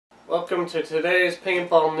Welcome to today's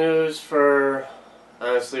paintball news for,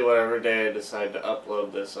 honestly, whatever day I decide to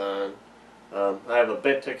upload this on. I have a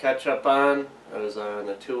bit to catch up on. I was on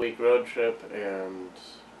a 2-week road trip and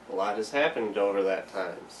a lot has happened over that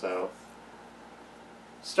time. So,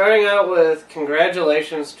 starting out with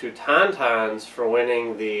congratulations to Tauntauns for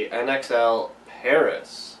winning the NXL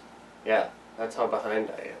Paris. Yeah, that's how behind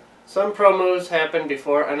I am. Some pro moves happened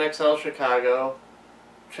before NXL Chicago.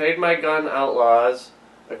 Trade My Gun Outlaws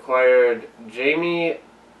acquired Jamie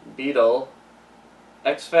Beadle.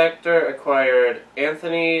 X Factor acquired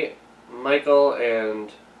Anthony, Michael,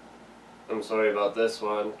 and I'm sorry about this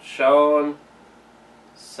one, Sean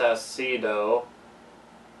Sacido.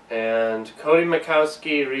 And Cody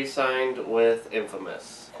Mikowski re-signed with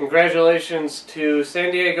Infamous. Congratulations to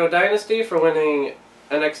San Diego Dynasty for winning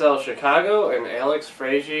NXL Chicago and Alex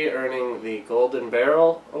Frazier earning the Golden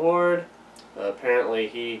Barrel Award. Apparently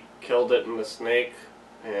he killed it in the snake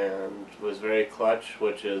and was very clutch,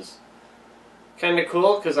 which is kind of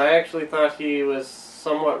cool because I actually thought he was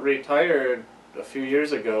somewhat retired a few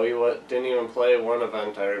years ago. He didn't even play one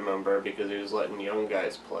event, I remember, because he was letting young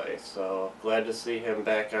guys play. So glad to see him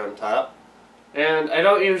back on top. And I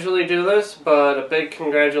don't usually do this, but a big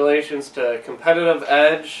congratulations to Competitive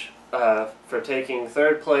Edge for taking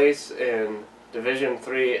 3rd place in Division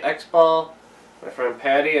 3 X-Ball. My friend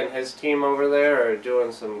Patty and his team over there are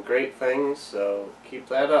doing some great things, so keep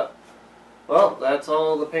that up. Well, that's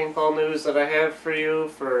all the paintball news that I have for you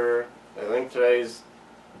for, I think today's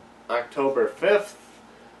October 5th,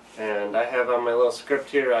 and I have on my little script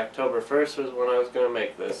here October 1st was when I was going to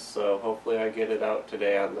make this, so hopefully I get it out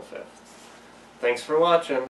today on the 5th. Thanks for watching.